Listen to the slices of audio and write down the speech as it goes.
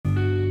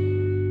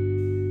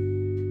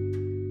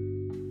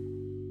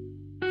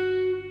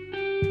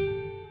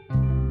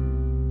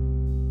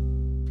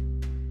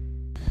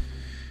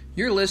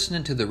You're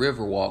listening to The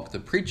Riverwalk, the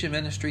preaching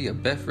ministry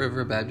of Beth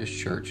River Baptist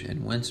Church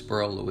in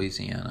Winsboro,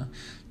 Louisiana.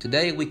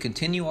 Today we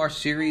continue our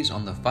series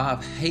on the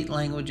 5 hate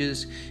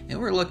languages, and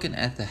we're looking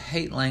at the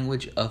hate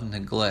language of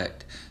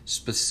neglect,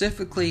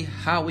 specifically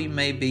how we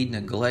may be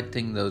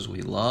neglecting those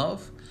we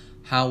love,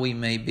 how we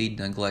may be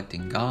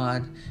neglecting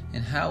God,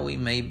 and how we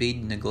may be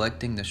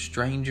neglecting the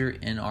stranger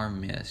in our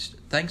midst.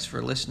 Thanks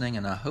for listening,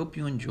 and I hope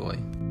you enjoy.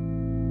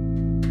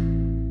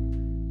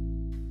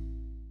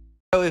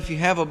 So if you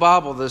have a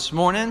Bible this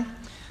morning,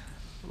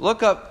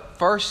 look up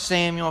 1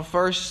 Samuel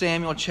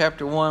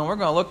chapter 1. We're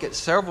going to look at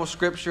several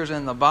scriptures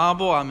in the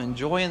Bible. I'm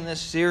enjoying this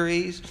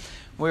series.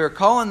 We're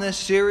calling this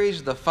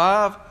series the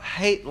 5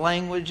 hate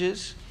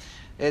languages.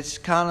 It's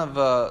kind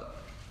of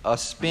a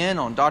spin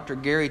on Dr.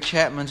 Gary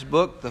Chapman's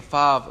book, The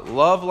 5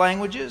 Love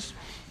Languages.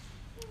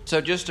 So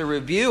just a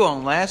review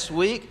on last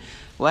week.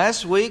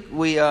 Last week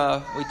we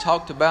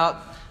talked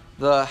about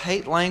the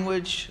hate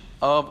language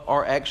of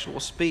our actual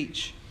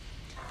speech.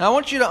 Now, I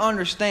want you to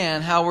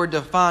understand how we're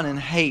defining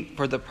hate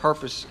for the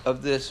purpose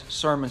of this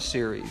sermon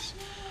series.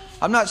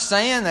 I'm not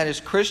saying that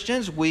as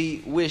Christians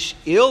we wish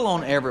ill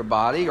on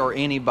everybody or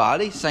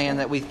anybody, saying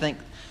that we think,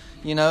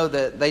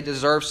 that they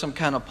deserve some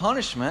kind of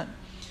punishment.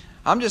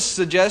 I'm just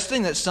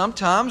suggesting that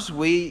sometimes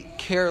we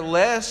care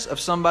less of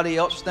somebody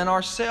else than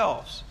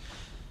ourselves.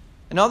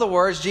 In other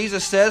words,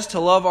 Jesus says to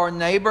love our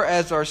neighbor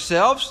as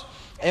ourselves,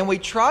 and we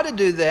try to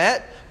do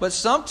that, but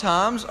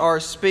sometimes our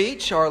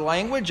speech, our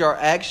language, our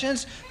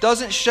actions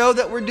doesn't show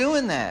that we're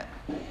doing that.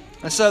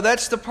 And so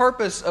that's the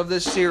purpose of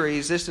this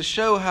series, is to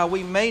show how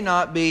we may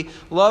not be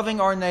loving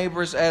our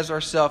neighbors as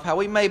ourselves, how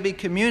we may be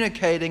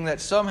communicating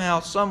that somehow,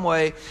 some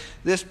way,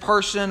 this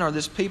person or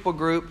this people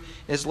group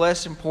is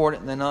less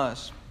important than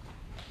us.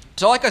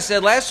 So like I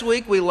said, last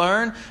week we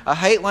learned a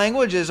hate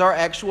language is our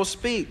actual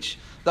speech.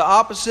 The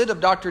opposite of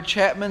Dr.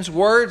 Chapman's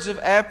words of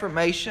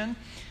affirmation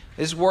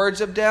is words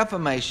of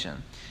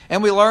defamation.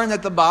 And we learned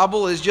that the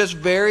Bible is just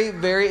very,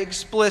 very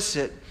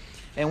explicit,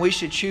 and we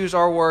should choose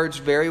our words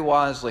very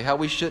wisely. How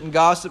we shouldn't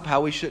gossip,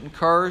 how we shouldn't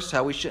curse,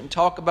 how we shouldn't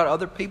talk about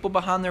other people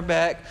behind their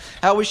back,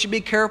 how we should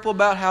be careful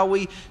about how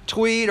we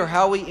tweet or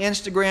how we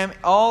Instagram,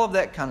 all of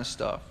that kind of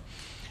stuff.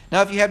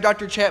 Now, if you have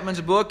Dr.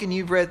 Chapman's book and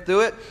you've read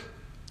through it,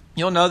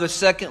 you'll know the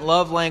second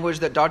love language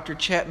that Dr.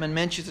 Chapman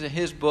mentions in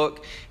his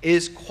book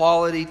is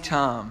quality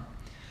time.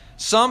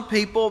 Some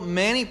people,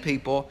 many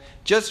people,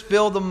 just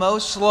feel the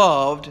most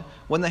loved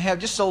when they have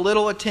just a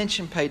little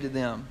attention paid to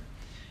them.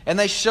 And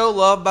they show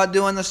love by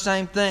doing the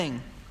same thing.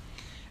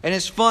 And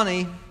it's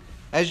funny,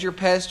 as your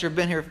pastor, I've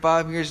been here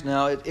 5 years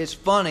now, it's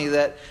funny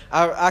that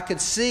I could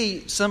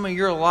see some of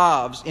your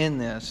lives in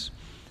this.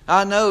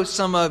 I know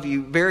some of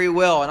you very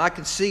well, and I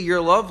can see your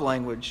love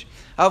language.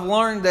 I've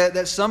learned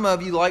that some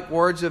of you like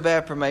words of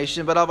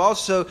affirmation, but I've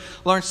also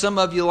learned some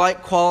of you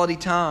like quality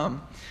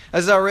time.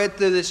 As I read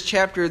through this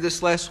chapter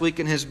this last week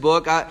in his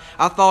book, I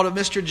thought of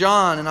Mr.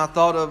 John, and I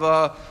thought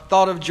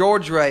of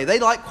George Ray. They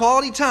like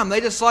quality time.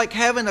 They just like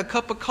having a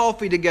cup of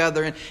coffee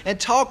together and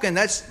talking.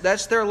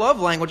 That's their love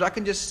language. I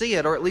can just see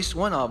it, or at least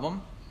one of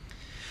them.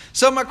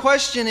 So my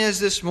question is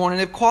this morning,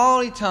 if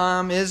quality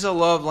time is a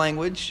love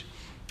language,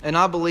 and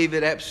I believe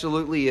it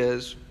absolutely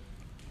is.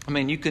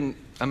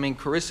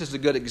 Carissa's a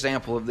good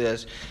example of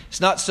this.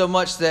 It's not so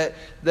much that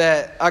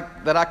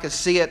I can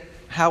see it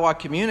how I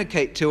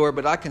communicate to her,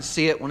 but I can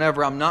see it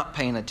whenever I'm not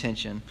paying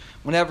attention.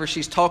 Whenever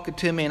she's talking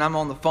to me and I'm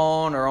on the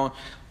phone or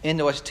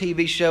into a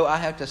TV show, I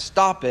have to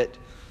stop it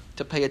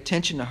to pay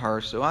attention to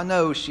her. So I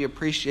know she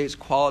appreciates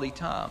quality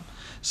time.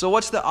 So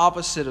what's the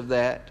opposite of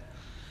that?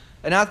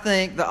 And I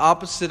think the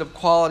opposite of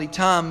quality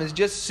time is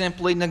just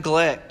simply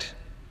neglect.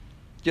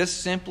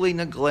 Just simply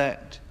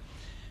neglect.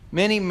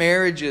 Many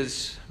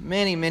marriages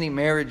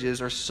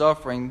are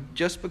suffering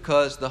just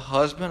because the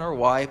husband or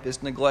wife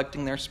is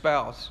neglecting their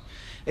spouse.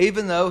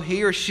 Even though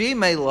he or she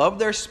may love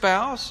their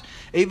spouse,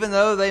 even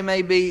though they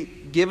may be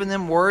giving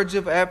them words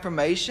of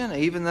affirmation,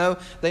 even though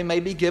they may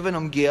be giving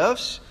them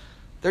gifts,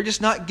 they're just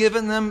not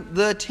giving them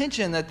the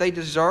attention that they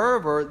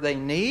deserve or they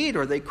need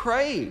or they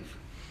crave.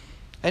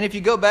 And if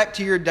you go back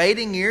to your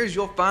dating years,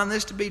 you'll find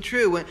this to be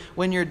true.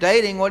 When you're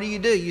dating, what do?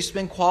 You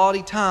spend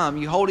quality time.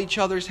 You hold each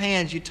other's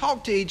hands. You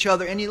talk to each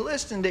other and you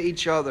listen to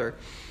each other.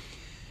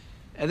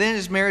 And then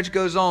as marriage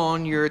goes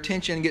on, your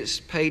attention gets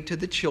paid to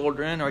the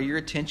children, or your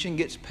attention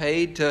gets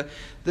paid to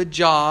the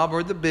job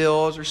or the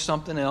bills or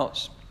something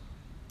else.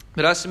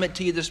 But I submit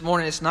to you this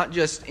morning, it's not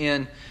just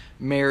in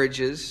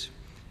marriages.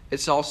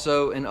 It's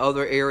also in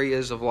other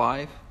areas of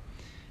life.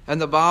 And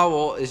the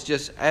Bible is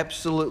just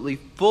absolutely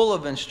full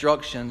of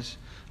instructions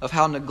of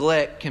how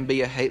neglect can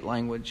be a hate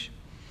language.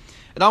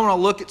 And I want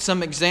to look at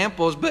some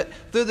examples, but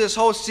through this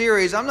whole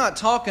series, I'm not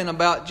talking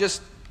about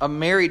just a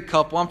married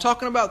couple. I'm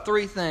talking about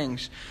 3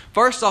 things.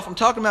 First off, I'm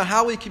talking about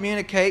how we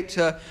communicate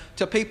to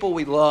people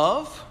we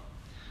love.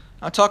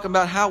 I'm talking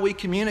about how we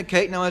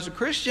communicate. Now, as a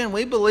Christian,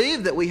 we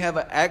believe that we have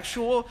an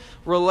actual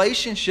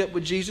relationship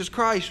with Jesus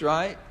Christ,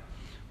 right?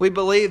 We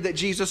believe that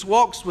Jesus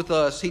walks with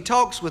us. He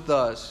talks with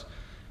us.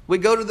 We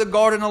go to the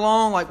garden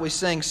alone like we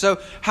sing. So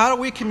how are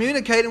we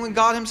communicating with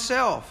God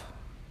Himself?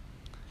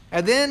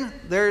 And then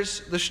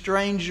there's the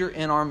stranger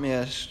in our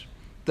midst,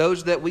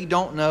 those that we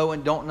don't know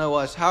and don't know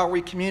us. How are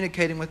we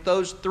communicating with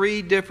those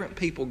three different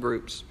people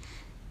groups?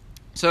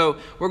 So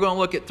we're going to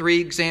look at three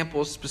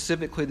examples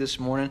specifically this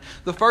morning.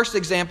 The first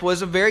example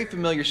is a very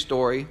familiar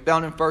story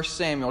found in 1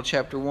 Samuel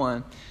chapter 1.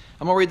 I'm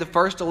going to read the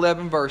first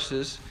 11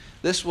 verses.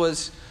 This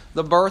was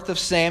the birth of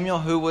Samuel,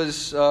 who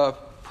was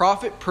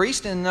prophet,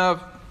 priest, and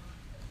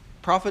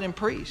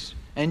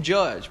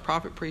judge.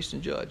 Prophet, priest,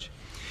 and judge.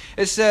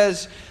 It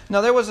says,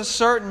 "Now there was a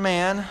certain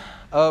man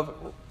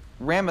of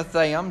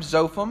Ramathaim,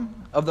 Zophim,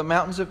 of the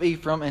mountains of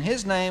Ephraim, and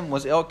his name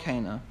was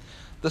Elkanah,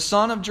 the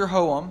son of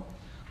Jeroham,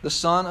 the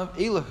son of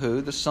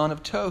Elihu, the son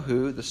of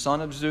Tohu, the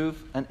son of Zuph,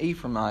 an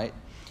Ephraimite.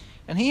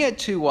 And he had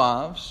two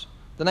wives.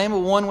 The name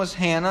of one was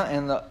Hannah,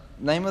 and the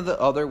name of the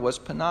other was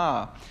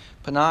Peninnah.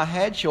 Peninnah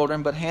had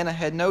children, but Hannah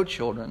had no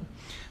children.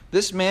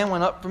 This man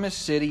went up from his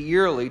city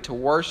yearly to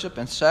worship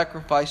and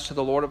sacrifice to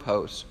the Lord of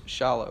hosts,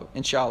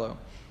 in Shiloh.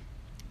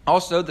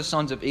 Also the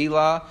sons of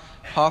Eli,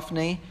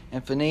 Hophni,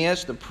 and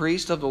Phinehas, the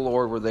priest of the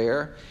Lord, were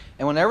there.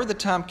 And whenever the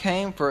time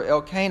came for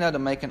Elkanah to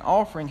make an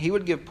offering, he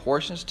would give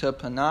portions to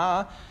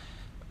Peninnah,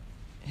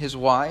 his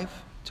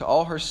wife, to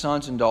all her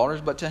sons and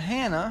daughters. But to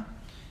Hannah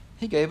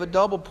he gave a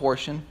double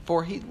portion,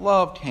 for he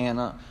loved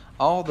Hannah,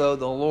 although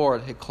the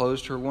Lord had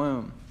closed her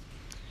womb.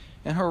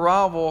 And her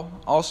rival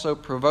also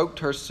provoked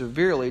her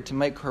severely to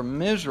make her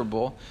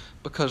miserable,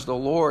 because the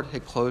Lord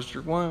had closed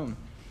her womb.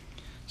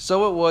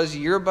 So it was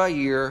year by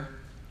year,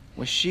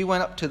 when she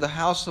went up to the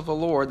house of the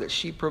Lord, that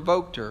she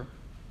provoked her.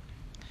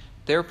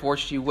 Therefore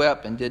she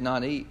wept and did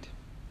not eat.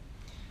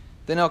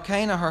 Then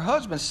Elkanah her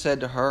husband said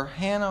to her,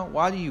 Hannah,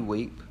 why do you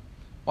weep?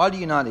 Why do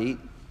you not eat?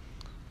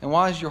 And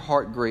why is your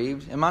heart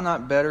grieved? Am I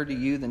not better to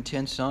you than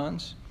 10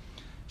 sons?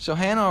 So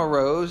Hannah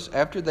arose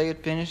after they had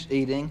finished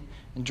eating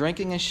and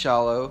drinking in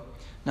Shiloh.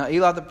 Now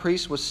Eli the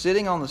priest was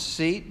sitting on the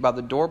seat by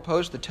the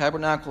doorpost, the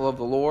tabernacle of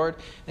the Lord,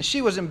 and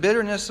she was in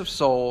bitterness of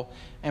soul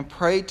and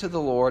prayed to the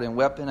Lord and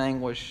wept in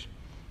anguish.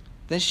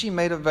 Then she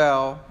made a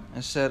vow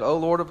and said, O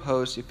Lord of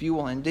hosts, if you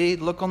will indeed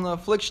look on the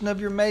affliction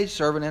of your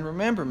maidservant and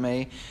remember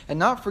me, and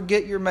not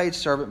forget your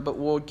maidservant, but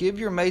will give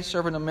your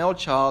maidservant a male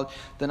child,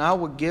 then I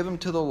will give him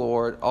to the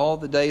Lord all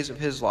the days of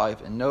his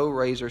life, and no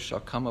razor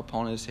shall come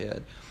upon his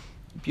head.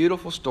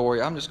 Beautiful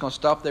story. I'm just going to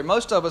stop there.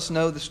 Most of us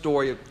know the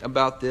story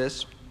about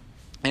this.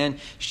 And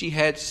she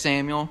had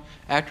Samuel.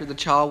 After the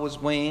child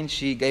was weaned,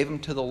 she gave him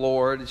to the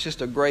Lord. It's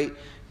just a great,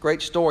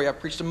 great story. I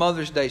preached a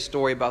Mother's Day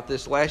story about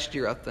this last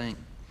year, I think.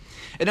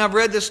 And I've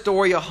read this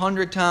story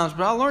 100 times,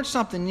 but I learned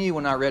something new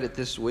when I read it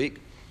this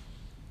week.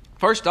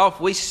 First off,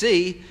 we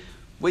see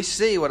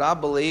what I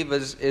believe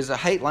is a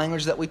hate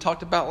language that we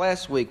talked about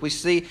last week. We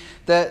see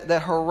that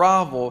her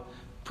rival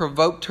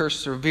provoked her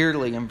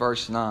severely in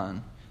verse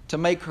 9 to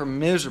make her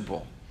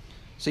miserable.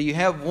 So you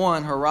have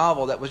one, her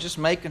rival, that was just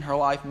making her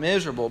life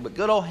miserable. But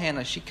good old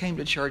Hannah, she came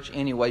to church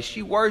anyway.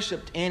 She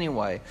worshiped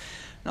anyway.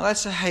 Now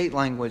that's a hate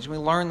language. We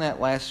learned that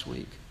last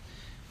week.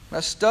 But I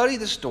study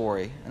the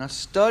story, and I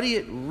study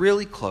it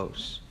really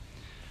close.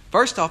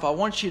 First off, I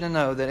want you to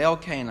know that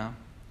Elkanah,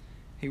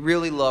 he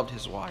really loved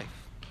his wife.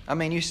 I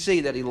mean, you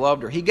see that he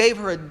loved her. He gave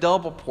her a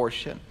double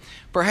portion.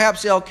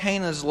 Perhaps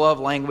Elkanah's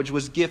love language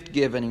was gift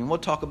giving, and we'll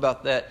talk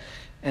about that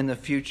in the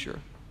future.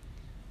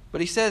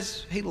 But he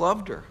says he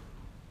loved her.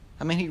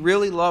 I mean, he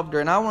really loved her.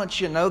 And I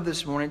want you to know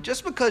this morning,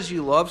 just because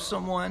you love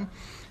someone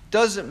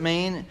doesn't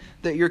mean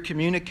that you're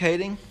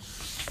communicating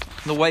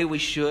the way we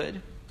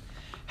should.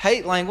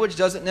 Hate language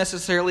doesn't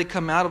necessarily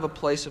come out of a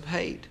place of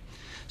hate.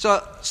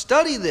 So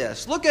study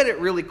this. Look at it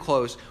really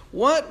close.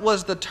 What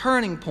was the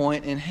turning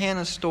point in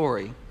Hannah's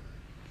story?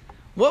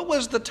 What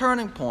was the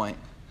turning point?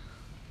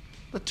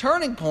 The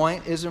turning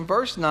point is in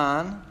verse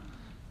 9,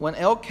 when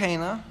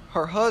Elkanah,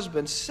 her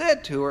husband,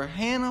 said to her,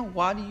 Hannah,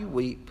 why do you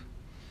weep?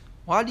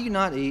 Why do you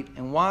not eat?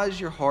 And why is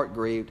your heart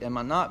grieved? Am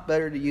I not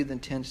better to you than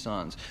 10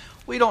 sons?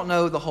 We don't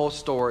know the whole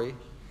story,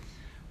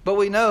 but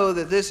we know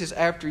that this is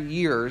after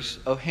years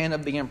of Hannah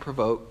being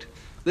provoked.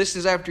 This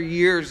is after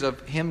years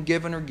of him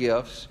giving her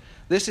gifts.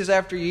 This is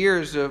after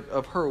years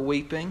of her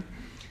weeping.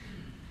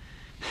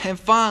 And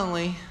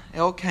finally,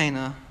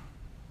 Elkanah,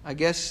 I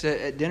guess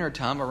at dinner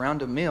time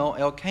around a meal,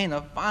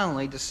 Elkanah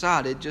finally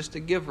decided just to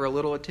give her a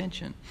little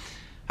attention.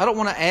 I don't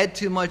want to add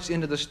too much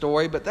into the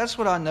story, but that's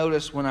what I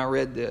noticed when I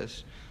read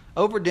this.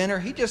 Over dinner,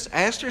 he just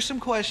asked her some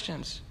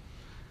questions.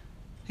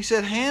 He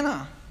said,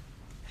 Hannah,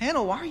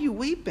 why are you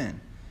weeping?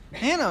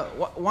 Hannah,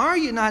 why are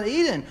you not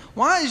eating?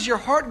 Why is your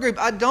heart grieved?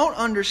 I don't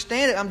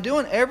understand it. I'm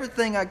doing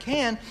everything I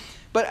can.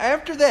 But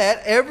after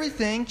that,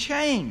 everything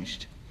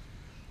changed.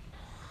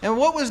 And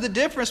what was the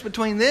difference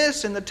between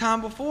this and the time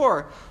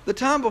before? The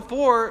time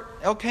before,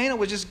 Elkanah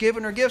was just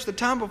giving her gifts. The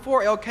time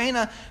before,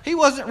 Elkanah, he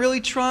wasn't really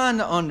trying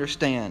to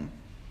understand.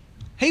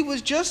 He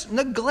was just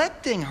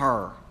neglecting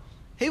her.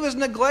 He was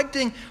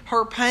neglecting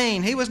her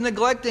pain. He was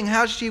neglecting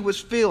how she was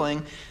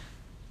feeling.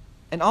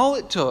 And all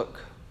it took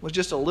was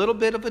just a little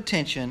bit of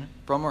attention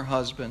from her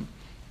husband.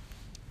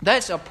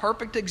 That's a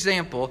perfect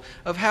example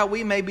of how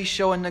we may be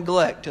showing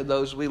neglect to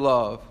those we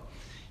love.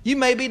 You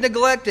may be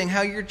neglecting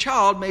how your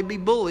child may be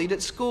bullied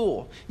at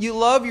school. You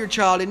love your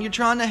child and you're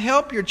trying to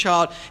help your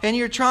child and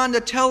you're trying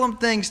to tell them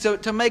things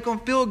to make them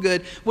feel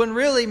good, when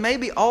really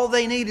maybe all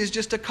they need is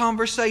just a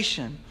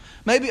conversation.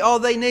 Maybe all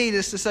they need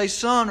is to say,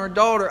 son or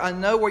daughter, I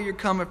know where you're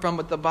coming from,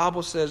 but the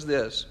Bible says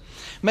this.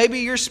 Maybe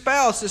your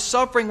spouse is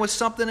suffering with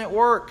something at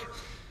work,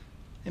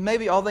 and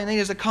maybe all they need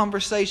is a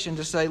conversation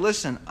to say,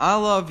 listen, I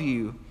love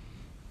you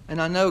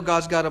and I know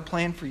God's got a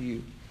plan for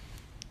you.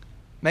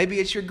 Maybe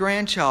it's your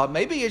grandchild.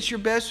 Maybe it's your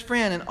best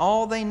friend, and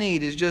all they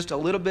need is just a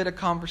little bit of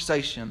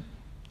conversation.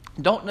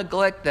 Don't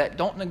neglect that.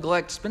 Don't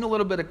neglect. Spend a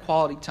little bit of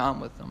quality time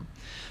with them.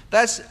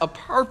 That's a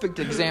perfect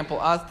example,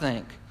 I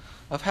think,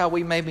 of how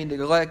we may be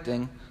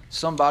neglecting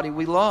somebody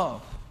we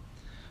love.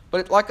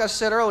 But like I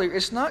said earlier,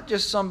 it's not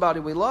just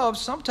somebody we love.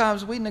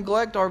 Sometimes we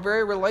neglect our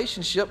very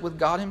relationship with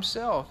God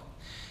Himself.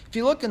 If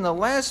you look in the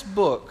last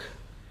book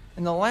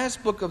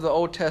of the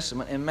Old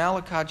Testament, in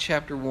Malachi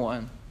chapter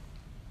 1,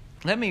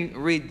 let me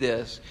read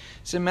this.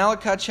 It's in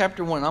Malachi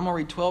chapter 1. I'm going to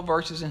read 12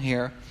 verses in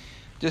here.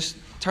 Just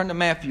turn to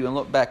Matthew and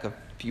look back a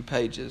few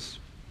pages.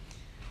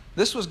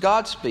 This was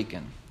God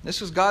speaking.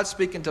 This was God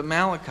speaking to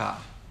Malachi.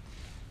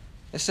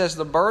 It says,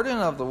 the burden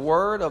of the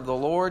word of the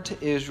Lord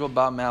to Israel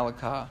by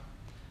Malachi.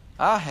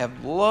 I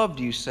have loved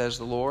you, says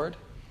the Lord.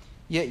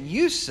 Yet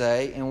you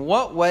say, in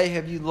what way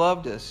have you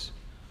loved us?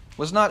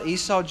 Was not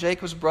Esau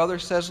Jacob's brother,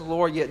 says the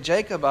Lord? Yet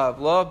Jacob I have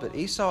loved, but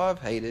Esau I have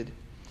hated,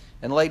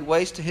 and laid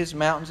waste to his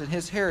mountains and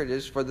his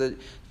heritage for the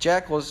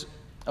jackals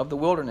of the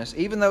wilderness.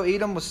 Even though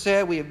Edom was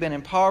said, we have been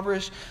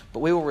impoverished, but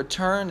we will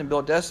return and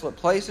build desolate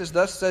places.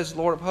 Thus says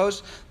the Lord of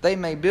hosts, they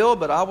may build,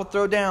 but I will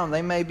throw down.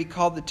 They may be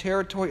called the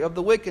territory of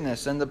the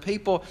wickedness, and the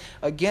people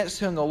against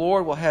whom the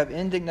Lord will have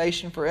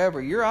indignation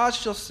forever. Your eyes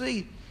shall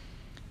see,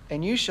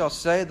 and you shall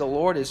say, the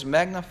Lord is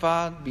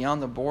magnified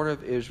beyond the border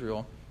of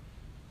Israel.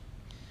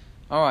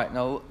 All right,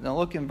 now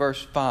look in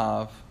verse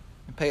 5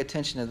 and pay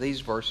attention to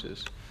these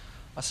verses.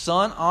 A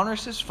son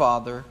honors his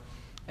father,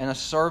 and a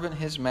servant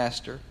his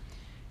master.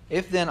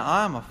 If then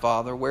I am a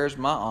father, where's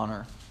my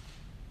honor?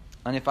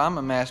 And if I'm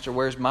a master,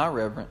 where's my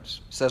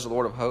reverence? Says the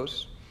Lord of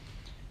hosts.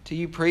 To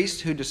you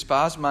priests who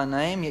despise my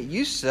name, yet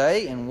you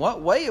say, in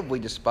what way have we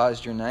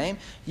despised your name?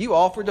 You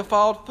offer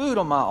defiled food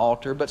on my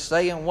altar, but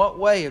say, in what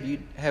way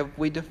have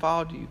we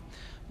defiled you?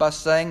 By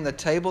saying, the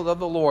table of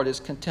the Lord is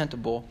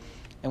contemptible.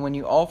 And when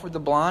you offer the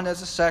blind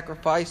as a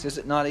sacrifice, is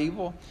it not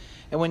evil?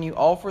 And when you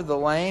offer the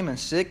lame and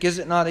sick, is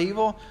it not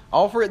evil?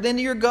 Offer it then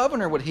to your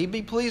governor. Would he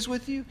be pleased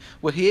with you?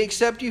 Would he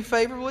accept you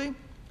favorably?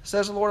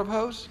 Says the Lord of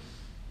hosts.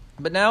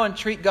 But now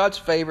entreat God's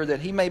favor, that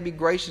he may be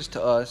gracious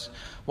to us.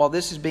 While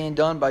this is being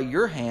done by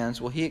your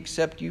hands, will he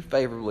accept you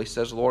favorably?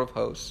 Says the Lord of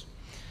hosts.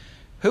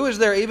 Who is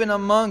there even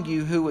among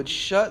you who would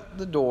shut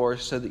the door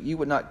so that you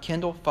would not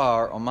kindle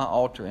fire on my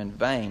altar in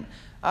vain?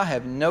 I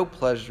have no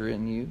pleasure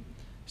in you,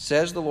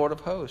 says the Lord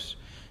of hosts.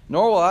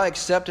 Nor will I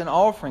accept an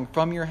offering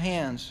from your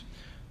hands.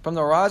 From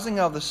the rising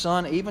of the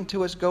sun even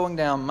to its going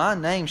down, my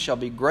name shall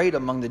be great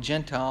among the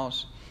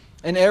Gentiles.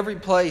 In every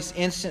place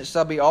incense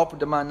shall be offered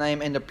to my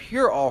name, and the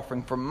pure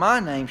offering for my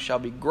name shall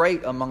be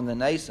great among the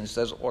nations,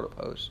 says the Lord of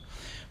hosts.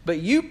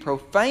 But you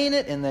profane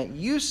it, in that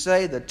you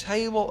say the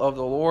table of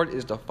the Lord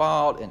is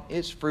defiled, and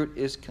its fruit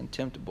is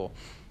contemptible.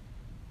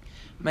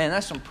 Man,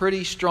 that's some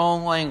pretty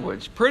strong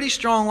language. Pretty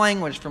strong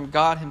language from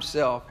God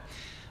Himself.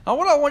 Now,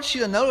 what I want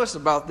you to notice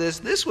about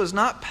this was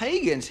not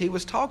pagans he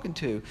was talking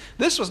to.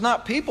 This was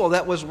not people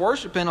that was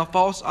worshiping a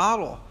false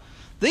idol.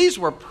 These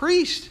were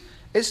priests.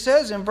 It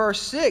says in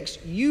verse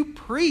 6, you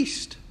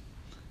priest.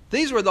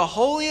 These were the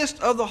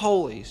holiest of the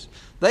holies.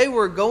 They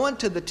were going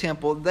to the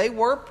temple. They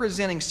were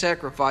presenting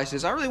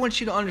sacrifices. I really want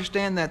you to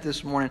understand that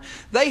this morning.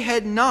 They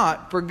had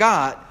not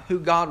forgot who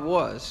God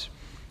was.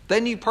 They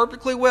knew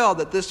perfectly well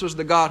that this was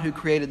the God who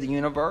created the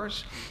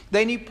universe.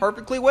 They knew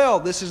perfectly well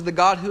this is the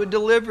God who had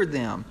delivered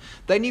them.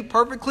 They knew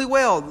perfectly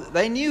well.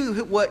 They knew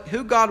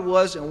who God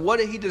was and what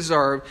He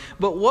deserved.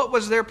 But what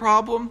was their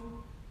problem?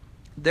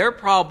 Their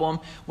problem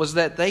was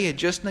that they had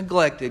just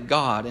neglected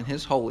God and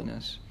His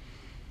holiness.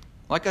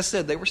 Like I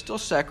said, they were still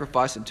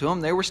sacrificing to Him.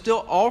 They were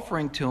still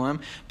offering to Him.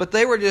 But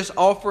they were just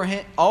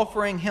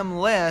offering Him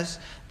less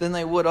than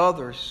they would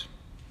others.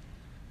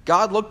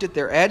 God looked at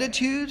their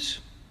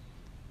attitudes.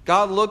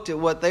 God looked at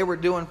what they were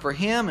doing for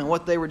Him and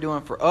what they were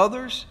doing for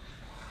others.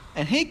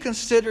 And He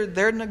considered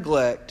their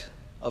neglect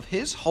of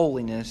His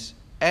holiness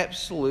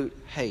absolute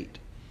hate.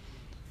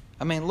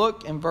 I mean,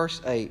 look in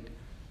verse 8.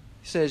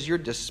 He says, you're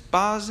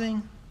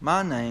despising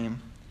my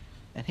name.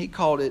 And He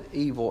called it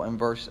evil in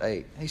verse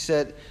 8. He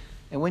said,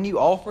 and when you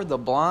offer the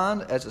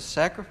blind as a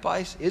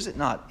sacrifice, is it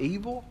not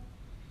evil?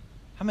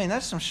 I mean,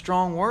 that's some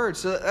strong words.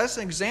 So that's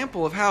an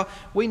example of how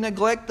we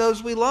neglect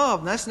those we love.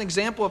 And that's an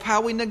example of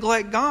how we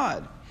neglect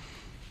God.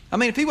 I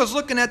mean, if He was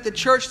looking at the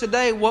church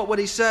today, what would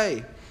He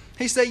say?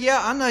 He'd say,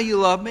 yeah, I know you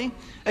love me.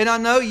 And I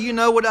know you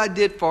know what I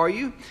did for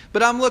you.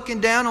 But I'm looking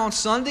down on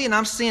Sunday and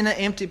I'm seeing an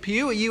empty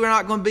pew. You're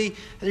not going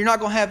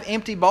to have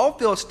empty ball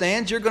field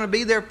stands. You're going to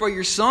be there for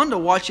your son to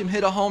watch him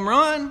hit a home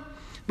run.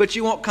 But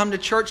you won't come to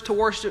church to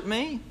worship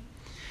me.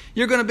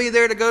 You're going to be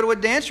there to go to a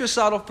dance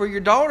recital for your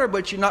daughter,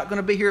 but you're not going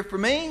to be here for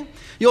me.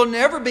 You'll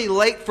never be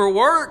late for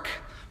work,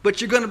 but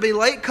you're going to be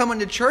late coming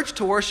to church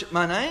to worship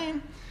my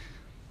name.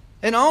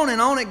 And on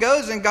it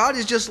goes, and God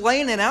is just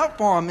laying it out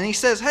for him. And he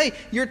says, hey,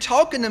 you're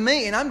talking to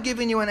me, and I'm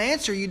giving you an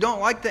answer. You don't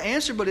like the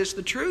answer, but it's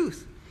the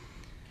truth.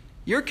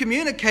 You're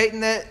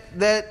communicating that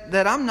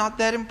I'm not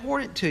that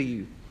important to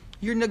you.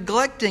 You're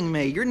neglecting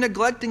me. You're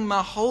neglecting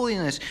my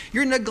holiness.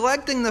 You're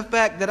neglecting the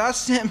fact that I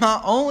sent my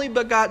only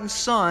begotten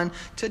Son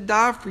to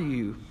die for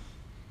you.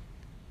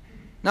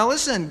 Now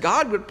listen,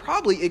 God would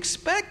probably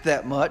expect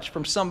that much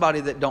from somebody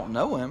that don't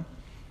know him.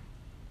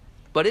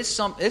 But it's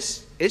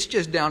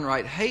just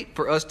downright hate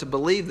for us to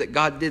believe that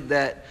God did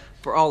that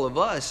for all of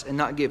us and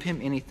not give him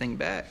anything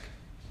back.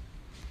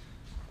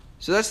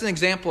 So that's an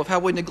example of how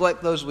we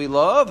neglect those we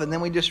love. And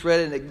then we just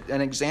read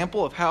an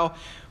example of how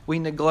we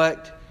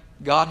neglect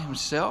God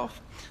himself.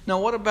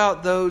 Now, what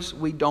about those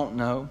we don't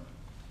know?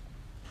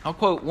 I'll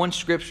quote one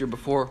scripture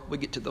before we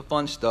get to the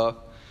fun stuff.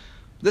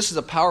 This is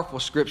a powerful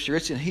scripture.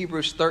 It's in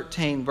Hebrews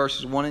 13,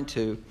 verses 1 and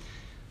 2.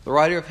 The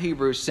writer of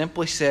Hebrews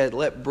simply said,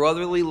 "Let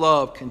brotherly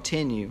love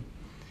continue,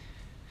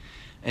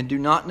 and do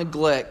not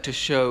neglect to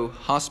show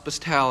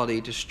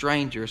hospitality to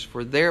strangers,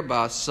 for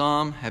thereby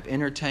some have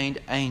entertained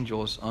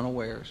angels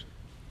unawares."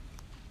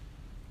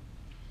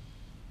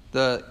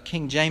 The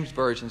King James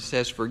Version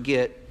says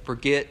forget,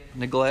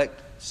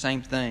 neglect,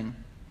 same thing.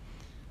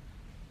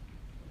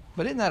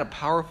 But isn't that a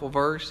powerful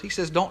verse? He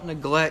says, don't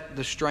neglect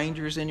the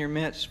strangers in your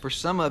midst, for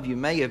some of you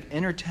may have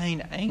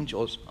entertained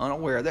angels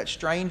unaware. That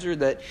stranger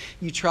that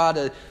you try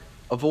to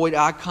avoid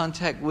eye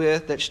contact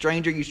with, that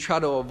stranger you try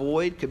to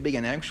avoid could be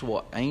an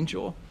actual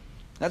angel.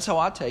 That's how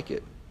I take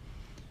it.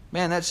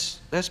 Man,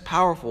 that's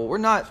powerful. We're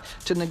not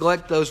to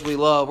neglect those we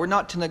love. We're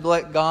not to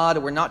neglect God,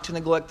 and we're not to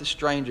neglect the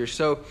stranger.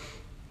 So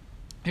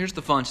here's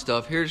the fun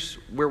stuff. Here's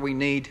where we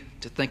need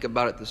to think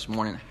about it this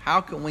morning.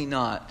 How can we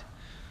not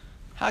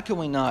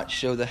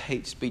show the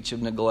hate speech of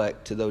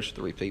neglect to those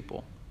three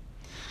people?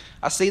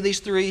 I see these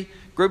three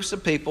groups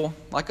of people.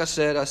 Like I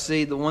said, I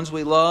see the ones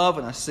we love,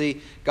 and I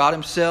see God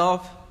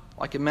himself,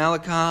 like in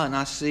Malachi, and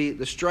I see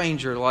the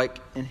stranger, like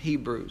in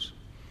Hebrews.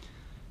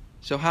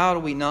 So how do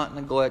we not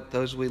neglect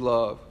those we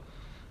love?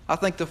 I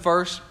think the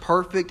first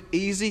perfect,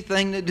 easy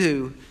thing to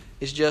do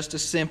is just to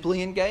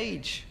simply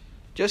engage.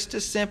 Just to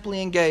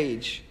simply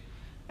engage.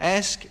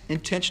 Ask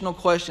intentional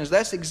questions.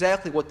 That's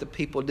exactly what the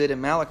people did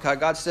in Malachi.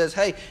 God says,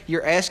 hey,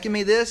 you're asking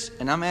me this,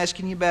 and I'm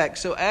asking you back.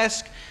 So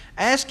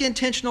ask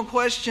intentional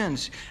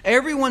questions.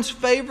 Everyone's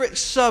favorite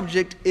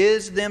subject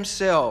is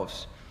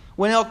themselves.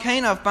 When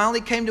Elkanah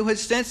finally came to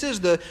his senses,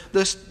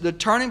 the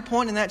turning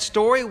point in that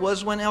story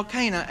was when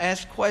Elkanah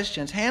asked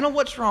questions. Hannah,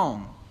 what's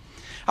wrong?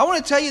 I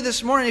want to tell you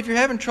this morning, if you're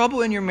having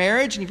trouble in your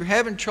marriage, and if you're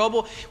having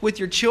trouble with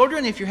your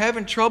children, if you're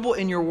having trouble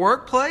in your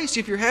workplace,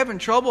 if you're having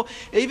trouble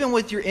even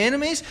with your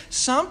enemies,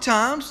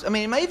 sometimes, it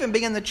may even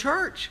be in the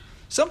church.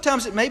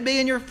 Sometimes it may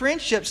be in your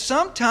friendships.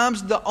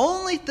 Sometimes the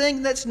only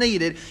thing that's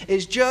needed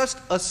is just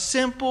a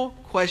simple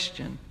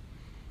question.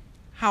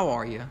 How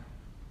are you?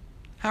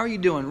 How are you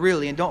doing,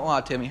 really? And don't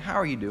lie to me. How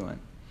are you doing?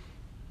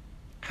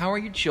 How are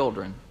your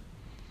children?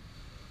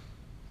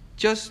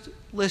 Just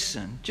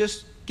listen.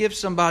 Just give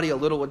somebody a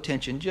little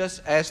attention.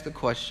 Just ask the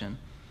question.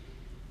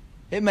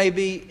 It may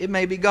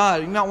be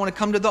God. You might want to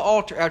come to the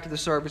altar after the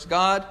service.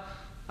 God,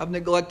 I've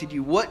neglected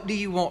you. What do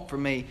you want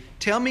from me?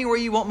 Tell me where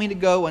you want me to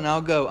go, and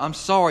I'll go. I'm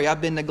sorry.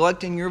 I've been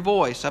neglecting your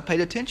voice. I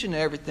paid attention to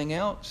everything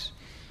else.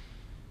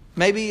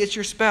 Maybe it's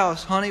your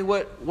spouse. Honey,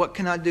 what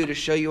can I do to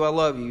show you I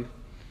love you?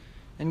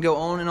 And go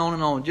on and on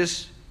and on.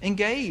 Just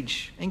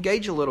engage.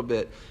 Engage a little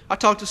bit. I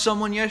talked to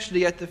someone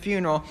yesterday at the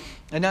funeral,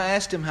 and I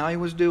asked him how he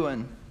was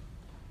doing.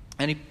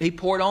 And he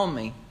poured on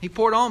me. He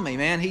poured on me,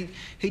 man.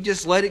 He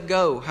just let it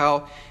go.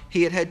 How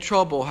he had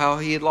trouble. How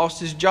he had lost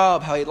his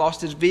job. How he had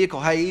lost his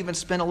vehicle. How he even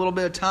spent a little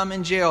bit of time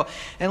in jail.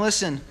 And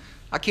listen,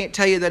 I can't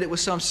tell you that it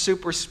was some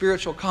super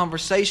spiritual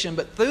conversation.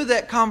 But through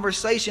that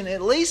conversation,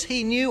 at least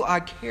he knew I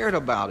cared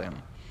about him.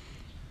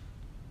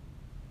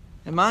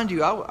 And mind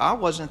you, I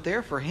wasn't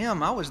there for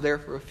him. I was there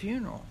for a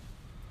funeral.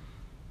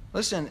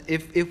 Listen,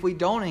 if we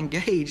don't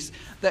engage,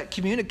 that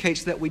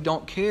communicates that we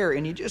don't care.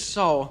 And you just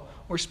saw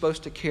we're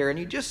supposed to care. And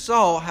you just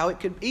saw how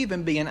it could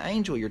even be an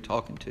angel you're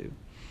talking to.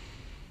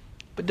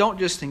 But don't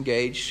just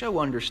engage. Show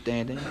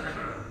understanding.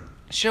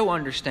 Show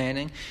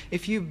understanding.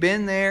 If you've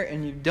been there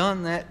and you've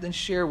done that, then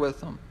share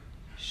with them.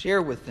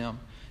 Share with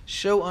them.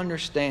 Show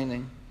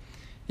understanding.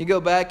 You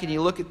go back and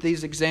you look at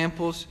these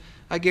examples.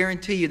 I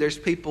guarantee you there's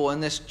people in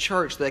this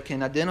church that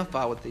can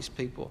identify with these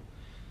people.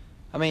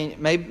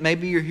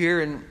 Maybe you're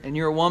here and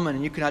you're a woman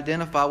and you can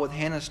identify with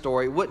Hannah's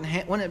story. Wouldn't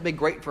it be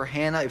great for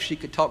Hannah if she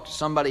could talk to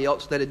somebody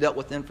else that had dealt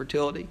with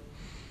infertility?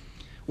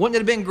 Wouldn't it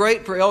have been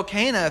great for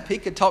Elkanah if he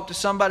could talk to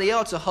somebody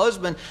else, a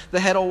husband that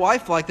had a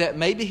wife like that?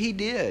 Maybe he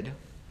did.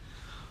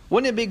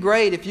 Wouldn't it be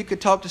great if you could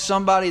talk to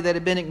somebody that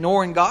had been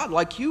ignoring God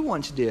like you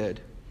once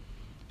did?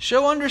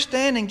 Show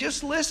understanding.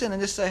 Just listen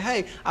and just say,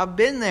 hey, I've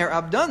been there,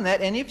 I've done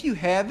that. And if you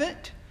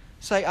haven't,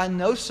 say, I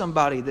know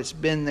somebody that's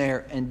been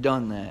there and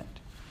done that.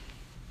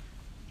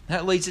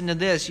 That leads into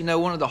this.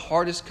 One of the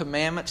hardest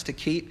commandments to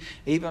keep,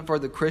 even for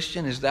the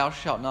Christian, is thou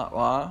shalt not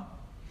lie.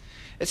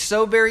 It's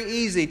so very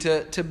easy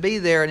to be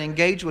there and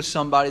engage with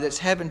somebody that's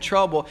having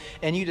trouble,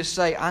 and you just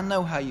say, I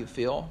know how you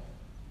feel.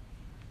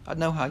 I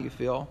know how you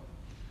feel.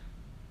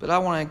 But I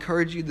want to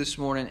encourage you this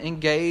morning,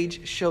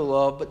 engage, show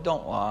love, but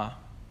don't lie.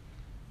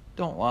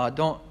 Don't lie.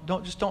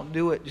 Don't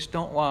do it. Just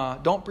don't lie.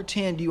 Don't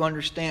pretend you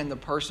understand the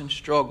person's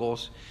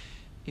struggles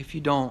if you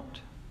don't.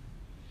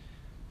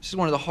 This is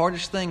one of the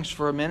hardest things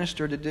for a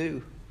minister to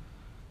do.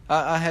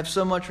 I have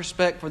so much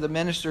respect for the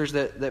ministers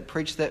that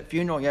preached that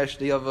funeral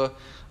yesterday of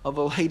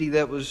a lady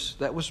that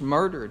was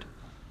murdered.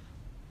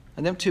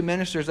 And them two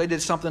ministers, they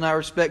did something I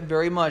respect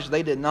very much.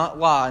 They did not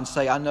lie and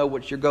say, I know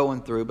what you're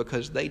going through,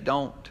 because they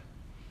don't.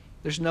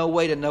 There's no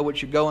way to know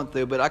what you're going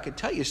through. But I could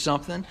tell you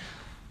something.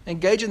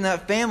 Engaging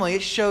that family,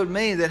 it showed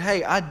me that,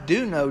 hey, I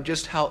do know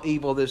just how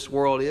evil this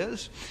world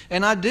is.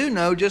 And I do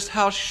know just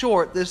how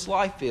short this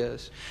life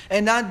is.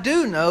 And I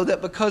do know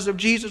that because of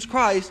Jesus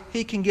Christ,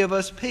 He can give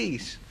us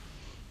peace.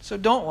 So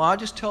don't lie,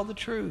 just tell the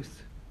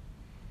truth.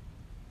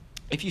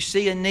 If you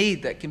see a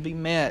need that can be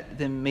met,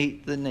 then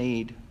meet the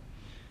need.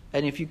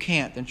 And if you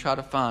can't, then try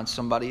to find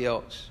somebody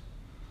else.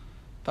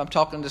 If I'm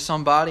talking to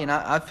somebody, and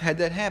I've had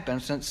that happen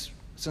since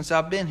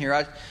I've been here.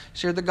 I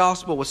shared the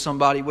gospel with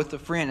somebody, with a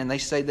friend, and they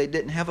say they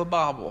didn't have a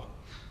Bible.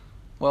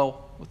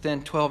 Well,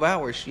 within 12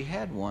 hours, she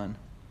had one.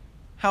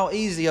 How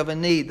easy of a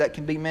need that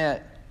can be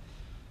met.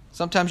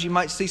 Sometimes you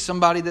might see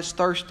somebody that's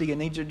thirsty and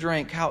needs a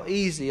drink. How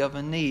easy of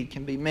a need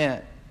can be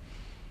met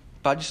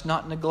by just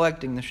not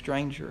neglecting the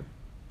stranger.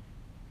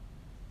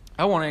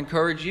 I want to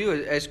encourage you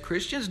as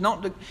Christians,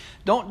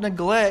 don't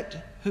neglect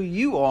who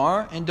you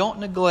are, and don't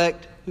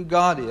neglect who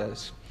God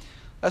is.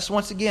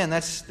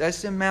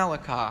 That's in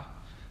Malachi.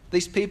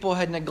 These people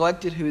had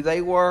neglected who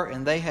they were,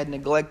 and they had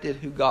neglected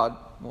who God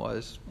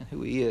was and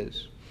who He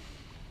is.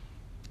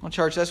 Well,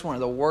 church, that's one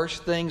of the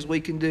worst things we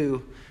can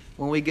do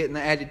when we get in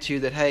the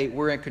attitude that, hey,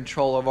 we're in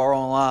control of our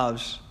own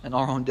lives and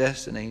our own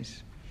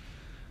destinies.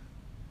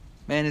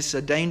 Man, it's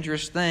a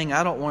dangerous thing.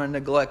 I don't want to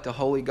neglect a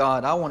holy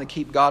God. I want to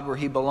keep God where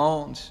He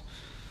belongs.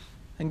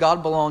 And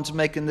God belongs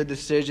making the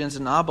decisions,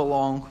 and I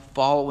belong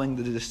following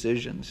the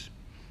decisions.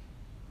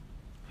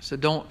 So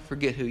don't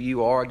forget who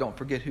you are. Don't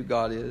forget who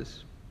God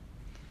is.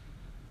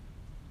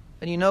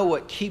 And you know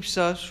what keeps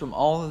us from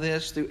all of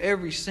this? Through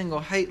every single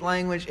hate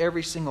language,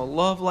 every single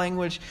love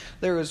language,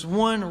 there is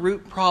one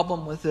root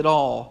problem with it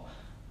all.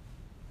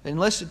 And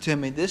listen to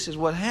me, this is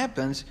what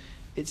happens.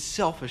 It's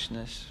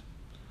selfishness.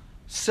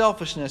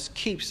 Selfishness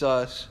keeps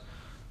us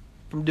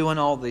from doing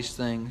all these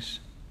things.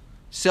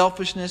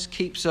 Selfishness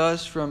keeps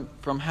us from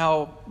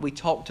how we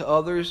talk to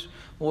others.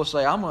 We'll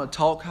say, I'm going to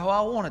talk how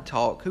I want to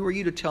talk. Who are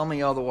you to tell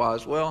me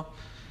otherwise? Well,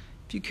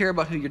 if you care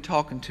about who you're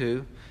talking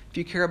to, if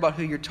you care about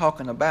who you're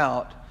talking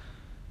about,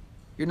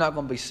 you're not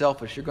going to be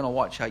selfish. You're going to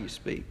watch how you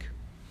speak.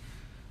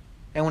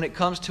 And when it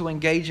comes to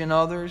engaging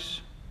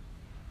others,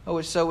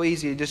 it's so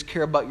easy to just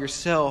care about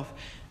yourself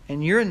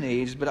and your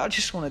needs. But I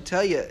just want to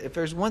tell you, if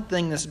there's one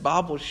thing this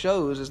Bible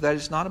shows, is that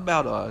it's not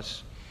about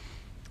us.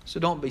 So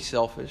don't be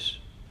selfish.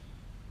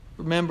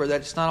 Remember that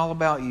it's not all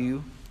about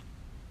you.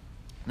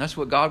 And that's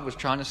what God was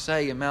trying to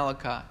say in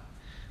Malachi.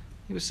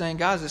 He was saying,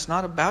 guys, it's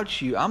not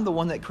about you. I'm the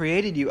one that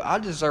created you. I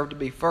deserve to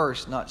be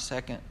first, not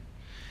second.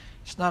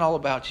 It's not all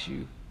about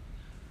you.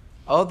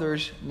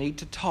 Others need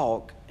to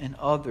talk, and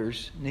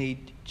others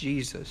need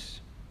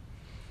Jesus.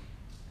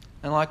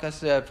 And like I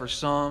said, for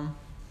some,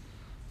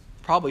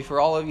 probably for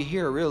all of you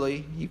here,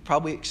 really, you've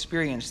probably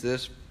experienced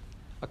this.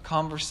 A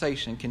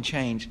conversation can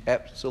change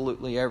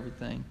absolutely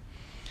everything.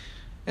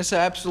 It's an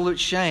absolute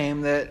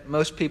shame that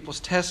most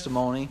people's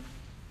testimony,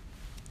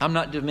 I'm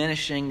not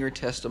diminishing your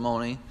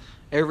testimony.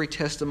 Every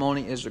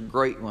testimony is a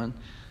great one.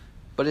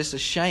 But it's a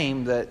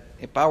shame that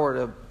if I were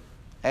to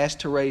ask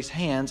to raise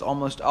hands,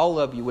 almost all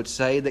of you would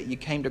say that you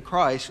came to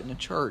Christ in the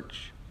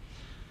church.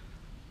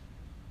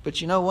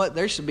 But you know what?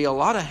 There should be a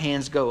lot of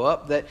hands go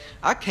up that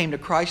I came to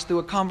Christ through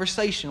a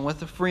conversation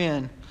with a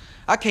friend.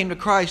 I came to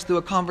Christ through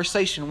a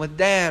conversation with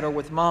dad or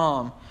with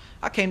mom.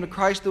 I came to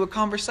Christ through a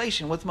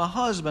conversation with my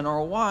husband or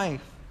a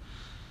wife.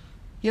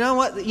 You know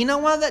what? You know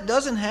why that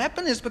doesn't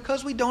happen? It's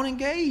because we don't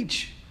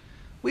engage.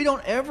 We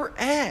don't ever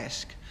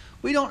ask.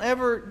 We don't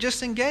ever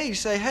just engage.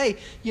 Say, hey,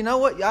 you know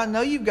what? I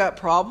know you've got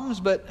problems,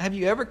 but have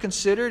you ever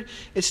considered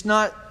it's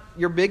not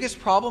your biggest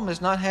problem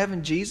is not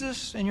having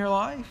Jesus in your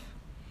life?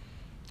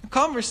 A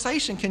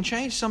conversation can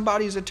change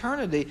somebody's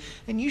eternity,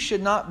 and you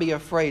should not be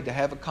afraid to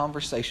have a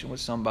conversation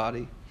with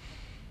somebody.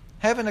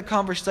 Having a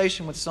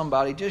conversation with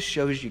somebody just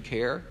shows you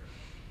care.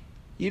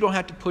 You don't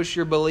have to push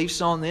your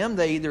beliefs on them.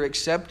 They either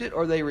accept it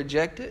or they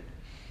reject it.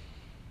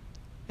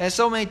 And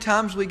so many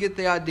times we get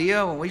the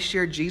idea when we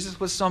share Jesus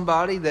with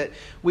somebody that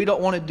we don't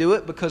want to do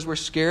it because we're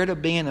scared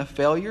of being a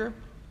failure.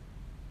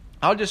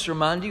 I'll just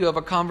remind you of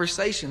a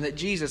conversation that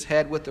Jesus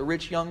had with the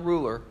rich young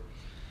ruler.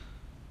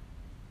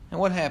 And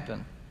what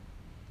happened?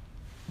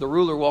 The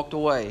ruler walked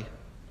away.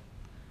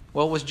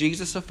 Well, was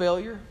Jesus a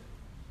failure?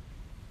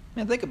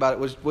 Man, think about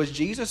it. Was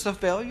Jesus a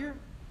failure?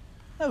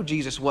 No,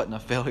 Jesus wasn't a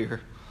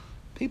failure.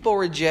 People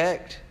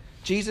reject.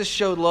 Jesus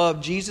showed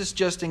love. Jesus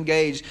just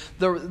engaged.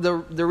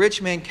 The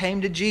rich man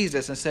came to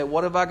Jesus and said,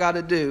 what have I got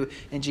to do?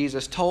 And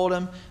Jesus told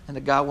him, and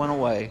the guy went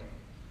away.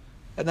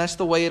 And that's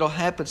the way it'll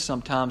happen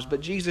sometimes.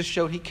 But Jesus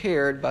showed He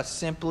cared by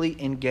simply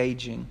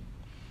engaging.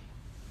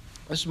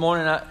 This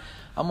morning,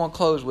 I'm going to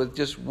close with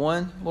just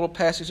one little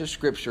passage of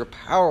Scripture, a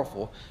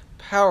powerful,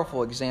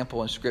 powerful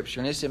example in Scripture.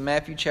 And it's in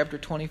Matthew chapter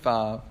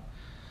 25.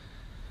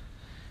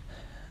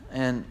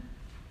 And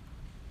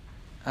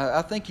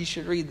I think you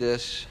should read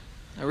this.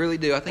 I really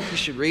do. I think you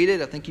should read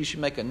it. I think you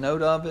should make a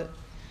note of it.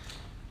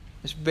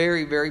 It's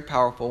very, very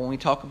powerful when we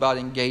talk about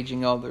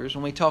engaging others,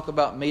 when we talk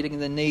about meeting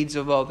the needs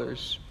of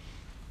others.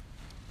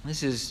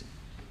 This is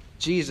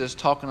Jesus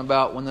talking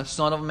about when the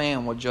Son of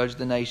Man will judge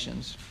the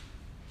nations.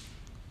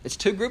 It's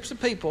two groups of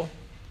people.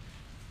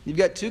 You've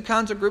got two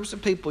kinds of groups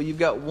of people. You've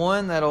got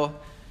one that'll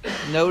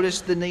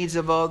notice the needs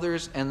of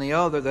others, and the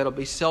other that'll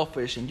be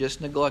selfish and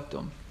just neglect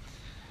them.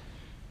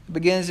 It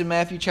begins in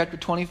Matthew chapter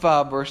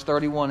 25, verse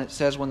 31. It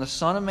says, when the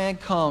Son of Man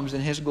comes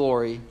in His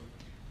glory,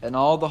 and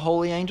all the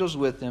holy angels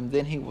with Him,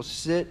 then He will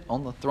sit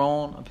on the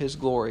throne of His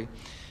glory.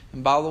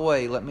 And by the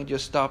way, let me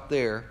just stop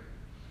there.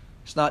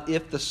 It's not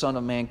if the Son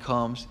of Man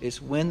comes,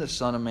 it's when the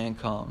Son of Man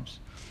comes.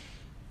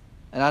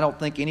 And I don't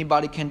think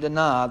anybody can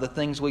deny the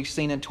things we've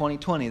seen in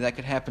 2020 that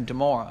could happen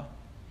tomorrow.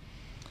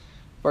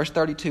 Verse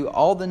 32,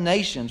 all the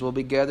nations will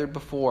be gathered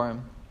before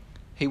Him.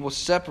 He will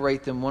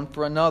separate them one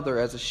from another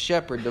as a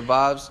shepherd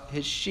divides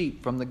his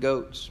sheep from the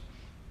goats.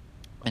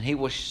 And he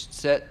will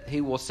set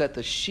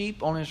the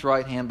sheep on His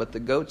right hand, but the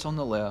goats on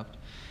the left.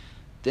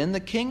 Then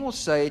the King will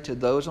say to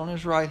those on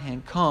His right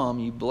hand, come,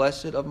 you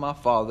blessed of my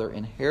Father,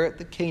 inherit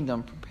the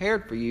kingdom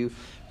prepared for you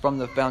from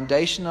the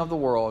foundation of the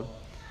world.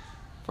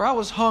 For I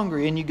was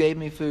hungry, and you gave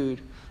me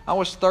food. I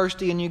was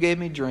thirsty, and you gave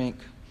me drink.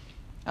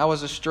 I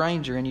was a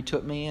stranger, and you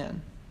took me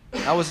in.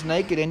 I was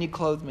naked, and you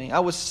clothed me. I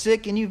was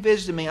sick, and you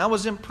visited me. I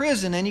was in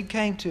prison, and you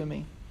came to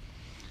me.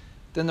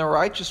 Then the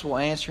righteous will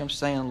answer Him,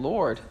 saying,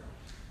 Lord,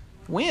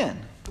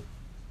 when?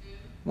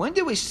 When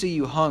did we see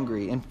you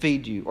hungry and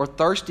feed you, or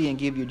thirsty and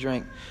give you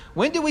drink?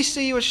 When did we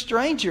see you a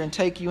stranger and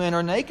take you in,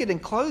 or naked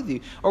and clothe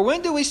you? Or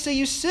when did we see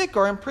you sick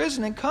or in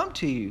prison and come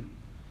to you?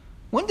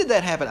 When did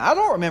that happen? I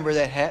don't remember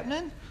that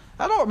happening.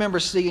 I don't remember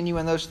seeing you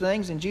in those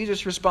things. And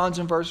Jesus responds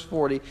in verse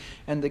 40,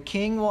 and the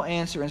King will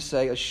answer and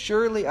say,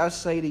 assuredly I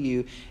say to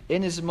you,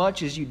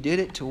 inasmuch as you did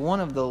it to one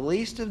of the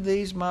least of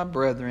these my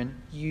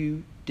brethren,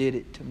 you did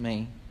it to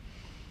me.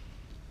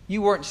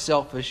 You weren't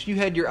selfish. You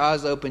had your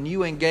eyes open.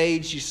 You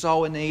engaged. You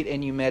saw a need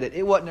and you met it.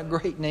 It wasn't a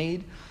great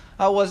need.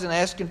 I wasn't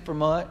asking for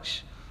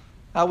much.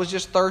 I was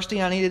just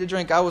thirsty. I needed a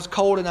drink. I was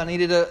cold and I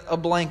needed a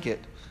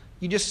blanket.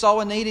 You just saw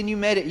a need and you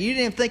met it. You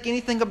didn't think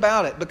anything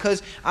about it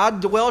because I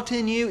dwelt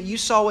in you. You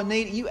saw a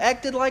need. You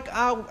acted like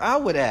I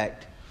would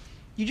act.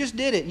 You just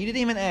did it. You didn't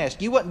even ask.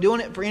 You wasn't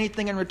doing it for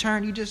anything in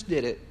return. You just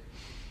did it.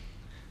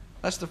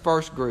 That's the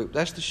first group.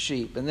 That's the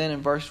sheep. And then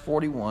in verse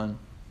 41,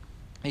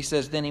 He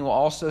says, then He will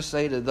also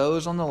say to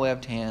those on the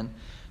left hand,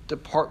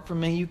 depart from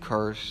me, you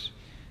curse,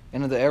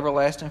 into the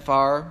everlasting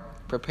fire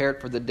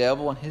prepared for the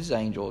devil and his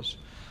angels.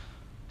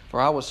 For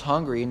I was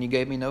hungry, and you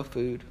gave me no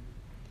food.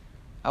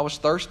 I was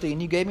thirsty,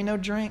 and you gave me no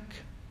drink.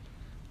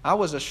 I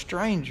was a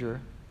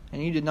stranger,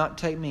 and you did not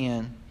take me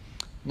in.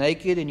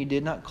 Naked, and you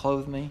did not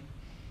clothe me.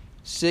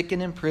 Sick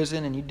and in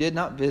prison, and you did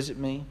not visit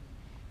me.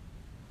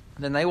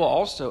 Then they will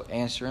also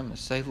answer Him and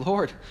say,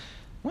 Lord,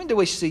 when did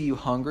we see you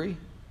hungry,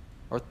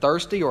 or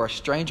thirsty, or a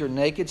stranger,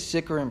 naked,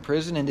 sick, or in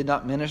prison, and did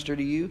not minister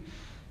to you?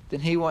 Then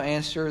He will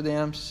answer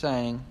them,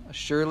 saying,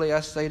 assuredly I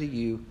say to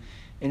you,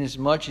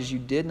 inasmuch as you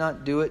did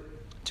not do it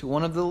to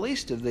one of the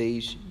least of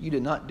these, you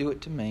did not do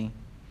it to me.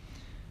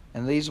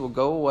 And these will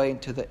go away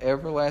into the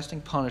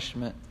everlasting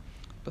punishment,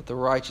 but the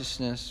righteous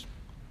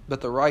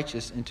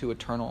into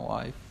eternal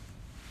life.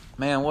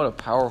 Man, what a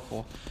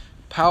powerful,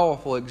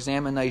 powerful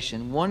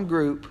examination. One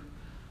group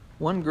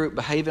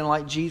behaving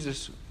like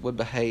Jesus would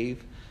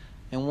behave,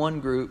 and one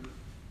group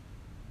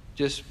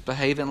just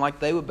behaving like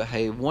they would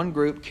behave. One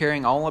group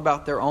caring all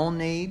about their own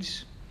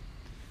needs,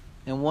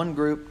 and one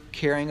group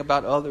caring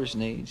about others'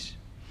 needs.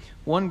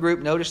 One group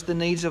noticed the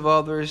needs of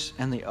others,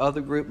 and the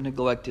other group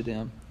neglected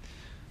them.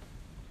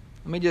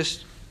 Let me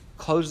just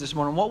close this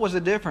morning. What was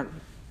the difference?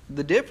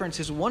 The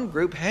difference is one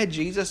group had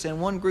Jesus and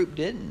one group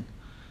didn't.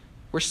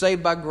 We're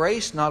saved by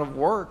grace, not of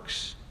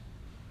works.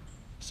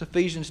 It's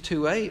Ephesians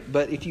 2:8.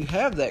 But if you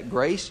have that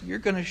grace, you're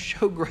going to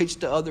show grace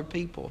to other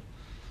people.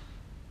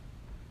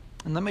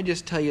 And let me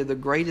just tell you, the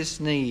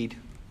greatest need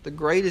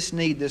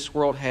this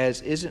world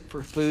has isn't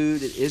for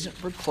food, it isn't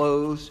for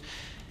clothes,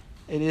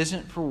 it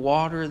isn't for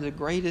water. The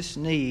greatest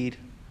need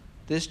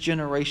this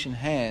generation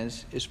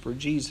has is for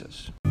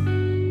Jesus.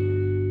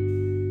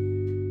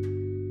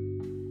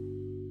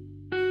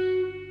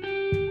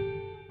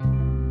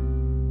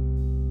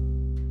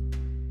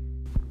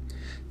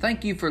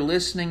 Thank you for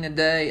listening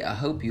today. I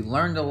hope you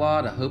learned a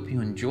lot. I hope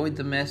you enjoyed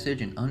the message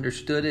and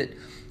understood it.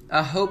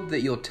 I hope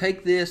that you'll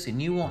take this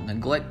and you won't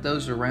neglect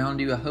those around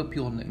you. I hope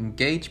you'll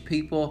engage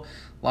people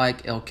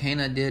like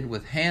Elkanah did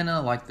with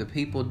Hannah, like the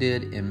people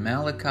did in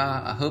Malachi.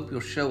 I hope you'll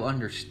show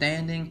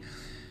understanding.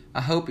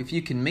 I hope if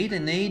you can meet a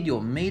need,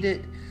 you'll meet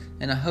it.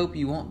 And I hope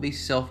you won't be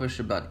selfish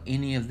about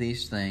any of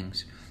these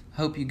things.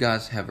 Hope you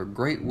guys have a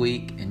great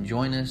week and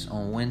join us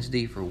on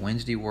Wednesday for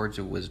Wednesday Words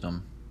of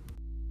Wisdom.